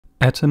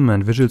Atom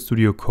and Visual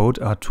Studio Code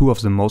are two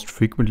of the most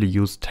frequently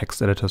used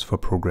text editors for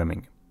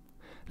programming.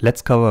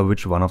 Let's cover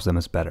which one of them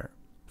is better.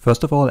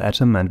 First of all,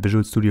 Atom and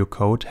Visual Studio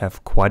Code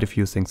have quite a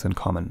few things in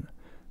common.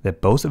 They're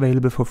both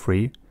available for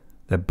free,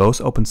 they're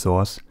both open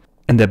source,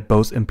 and they're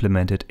both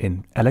implemented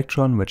in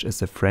Electron, which is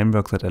a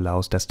framework that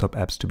allows desktop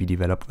apps to be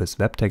developed with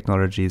web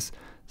technologies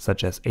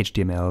such as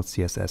HTML,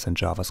 CSS, and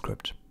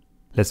JavaScript.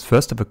 Let's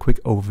first have a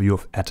quick overview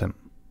of Atom.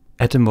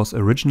 Atom was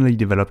originally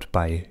developed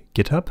by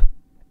GitHub,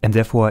 and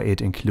therefore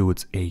it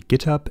includes a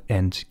GitHub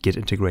and Git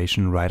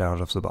integration right out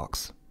of the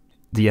box.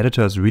 The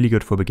editor is really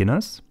good for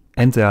beginners,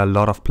 and there are a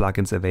lot of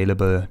plugins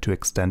available to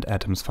extend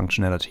Atom's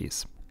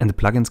functionalities, and the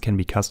plugins can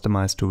be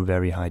customized to a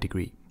very high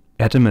degree.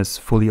 Atom is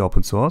fully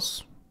open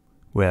source,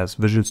 whereas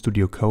Visual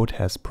Studio Code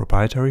has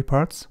proprietary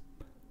parts,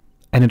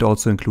 and it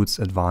also includes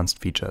advanced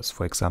features,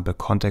 for example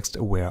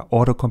context-aware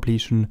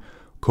auto-completion,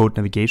 code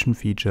navigation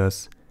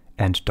features,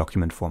 and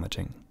document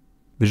formatting.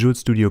 Visual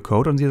Studio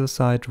Code, on the other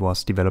side,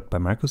 was developed by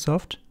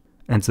Microsoft,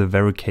 and it's a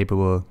very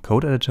capable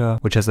code editor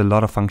which has a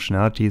lot of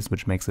functionalities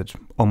which makes it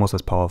almost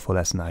as powerful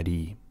as an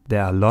IDE.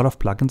 There are a lot of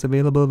plugins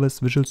available with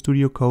Visual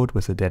Studio Code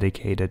with a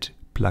dedicated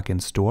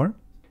plugin store,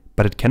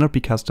 but it cannot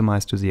be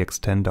customized to the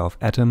extent of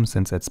Atom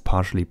since it's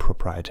partially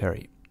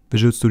proprietary.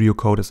 Visual Studio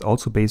Code is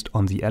also based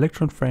on the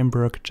Electron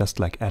framework just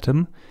like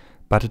Atom,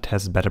 but it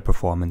has better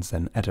performance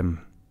than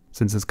Atom,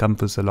 since it comes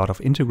with a lot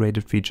of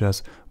integrated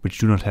features which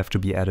do not have to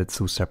be added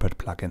through separate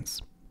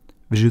plugins.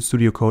 Visual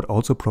Studio Code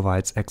also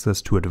provides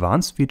access to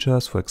advanced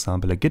features, for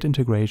example a Git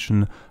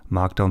integration,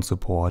 Markdown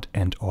support,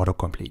 and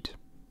autocomplete.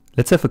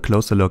 Let's have a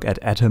closer look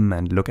at Atom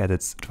and look at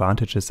its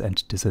advantages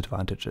and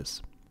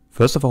disadvantages.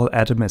 First of all,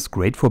 Atom is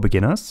great for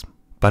beginners,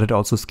 but it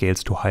also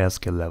scales to higher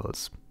skill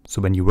levels.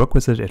 So when you work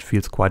with it, it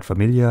feels quite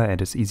familiar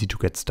and is easy to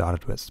get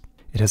started with.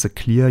 It has a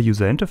clear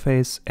user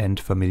interface and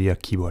familiar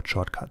keyboard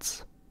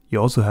shortcuts.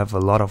 You also have a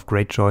lot of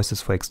great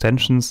choices for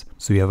extensions,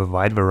 so you have a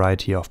wide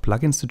variety of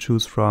plugins to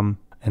choose from,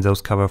 and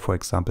those cover, for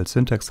example,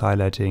 syntax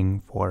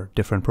highlighting for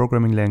different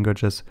programming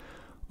languages,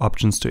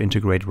 options to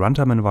integrate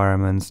runtime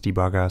environments,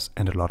 debuggers,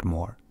 and a lot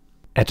more.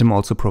 Atom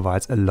also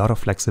provides a lot of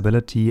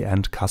flexibility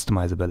and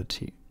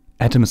customizability.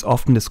 Atom is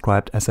often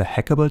described as a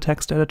hackable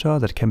text editor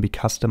that can be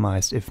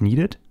customized if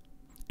needed,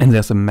 and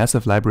there's a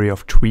massive library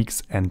of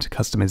tweaks and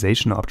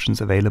customization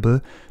options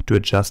available to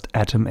adjust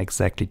Atom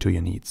exactly to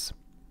your needs.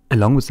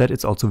 Along with that,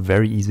 it's also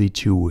very easy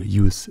to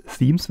use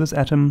themes with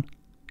Atom,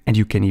 and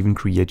you can even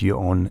create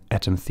your own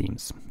Atom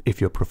themes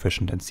if you're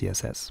proficient in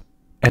CSS.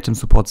 Atom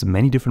supports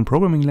many different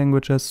programming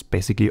languages.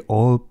 Basically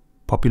all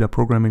popular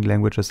programming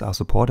languages are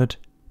supported,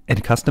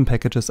 and custom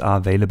packages are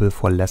available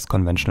for less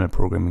conventional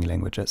programming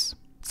languages.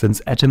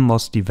 Since Atom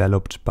was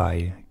developed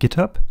by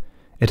GitHub,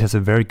 it has a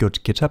very good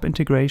GitHub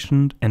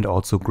integration and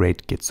also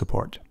great Git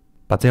support.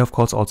 But there are of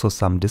course also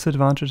some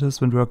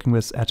disadvantages when working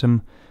with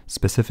Atom.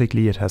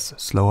 Specifically, it has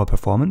slower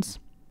performance,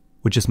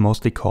 which is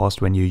mostly caused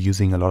when you're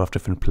using a lot of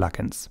different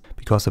plugins,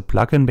 because the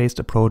plugin-based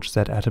approach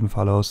that Atom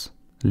follows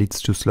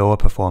leads to slower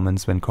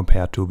performance when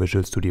compared to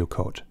Visual Studio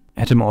Code.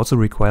 Atom also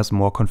requires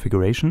more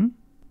configuration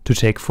to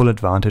take full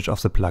advantage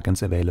of the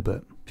plugins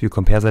available. If you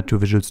compare that to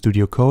Visual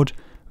Studio Code,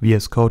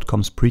 VS Code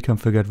comes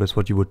pre-configured with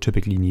what you would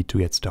typically need to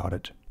get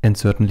started. And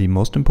certainly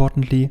most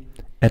importantly,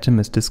 Atom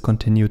is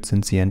discontinued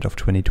since the end of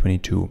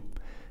 2022.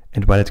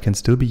 And while it can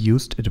still be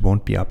used, it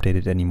won't be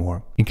updated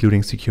anymore,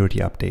 including security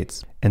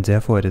updates, and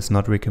therefore it is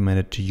not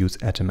recommended to use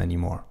Atom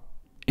anymore.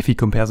 If we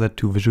compare that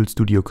to Visual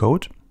Studio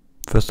Code,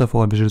 first of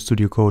all, Visual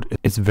Studio Code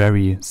is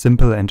very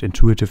simple and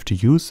intuitive to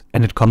use,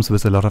 and it comes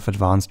with a lot of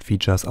advanced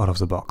features out of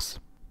the box.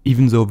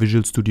 Even though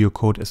Visual Studio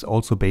Code is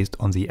also based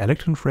on the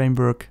Electron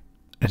framework,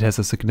 it has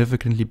a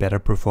significantly better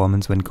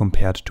performance when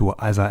compared to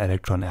other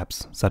Electron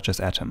apps, such as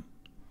Atom.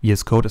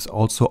 VS Code is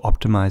also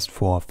optimized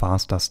for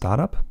faster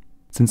startup,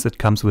 since it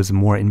comes with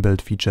more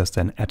inbuilt features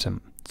than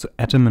Atom. So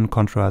Atom, in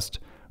contrast,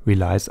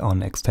 relies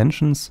on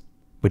extensions,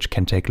 which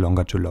can take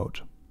longer to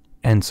load.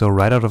 And so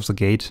right out of the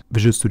gate,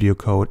 Visual Studio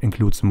Code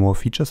includes more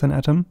features than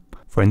Atom.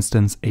 For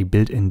instance, a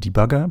built-in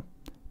debugger,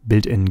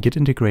 built-in Git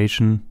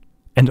integration,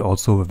 and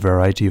also a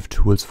variety of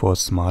tools for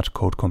smart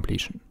code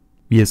completion.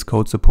 VS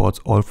Code supports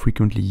all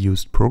frequently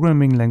used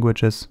programming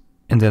languages,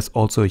 and there's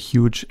also a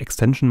huge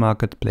extension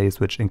marketplace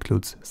which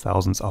includes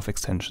thousands of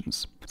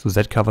extensions. So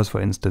that covers,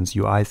 for instance,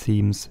 UI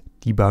themes,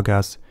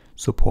 debuggers,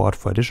 support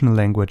for additional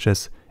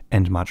languages,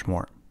 and much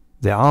more.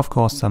 There are of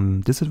course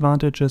some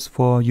disadvantages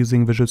for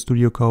using Visual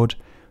Studio Code.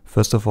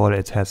 First of all,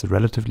 it has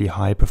relatively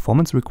high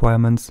performance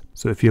requirements,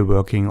 so if you're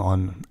working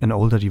on an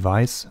older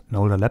device, an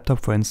older laptop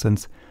for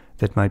instance,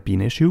 that might be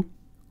an issue.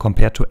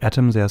 Compared to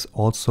Atom, there's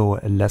also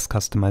less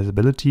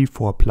customizability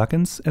for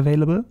plugins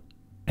available.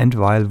 And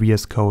while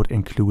VS Code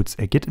includes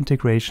a Git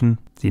integration,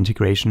 the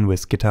integration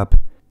with GitHub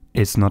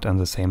is not on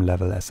the same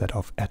level as that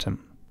of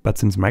Atom. But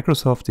since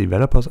Microsoft, the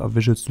developers of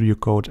Visual Studio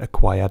Code,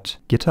 acquired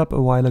GitHub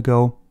a while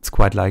ago, it's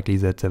quite likely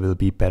that there will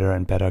be better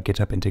and better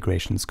GitHub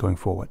integrations going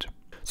forward.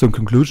 So in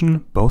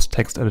conclusion, both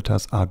text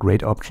editors are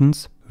great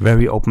options.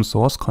 Very open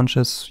source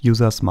conscious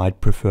users might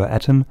prefer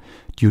Atom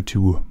due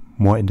to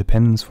more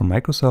independence from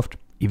Microsoft,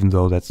 even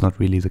though that's not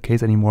really the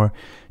case anymore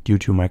due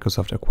to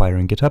Microsoft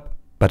acquiring GitHub.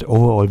 But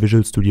overall,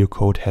 Visual Studio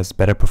Code has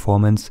better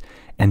performance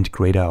and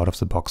greater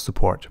out-of-the-box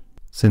support.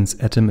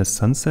 Since Atom is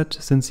sunset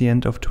since the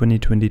end of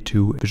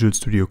 2022, Visual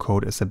Studio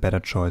Code is a better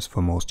choice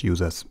for most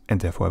users,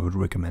 and therefore I would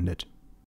recommend it.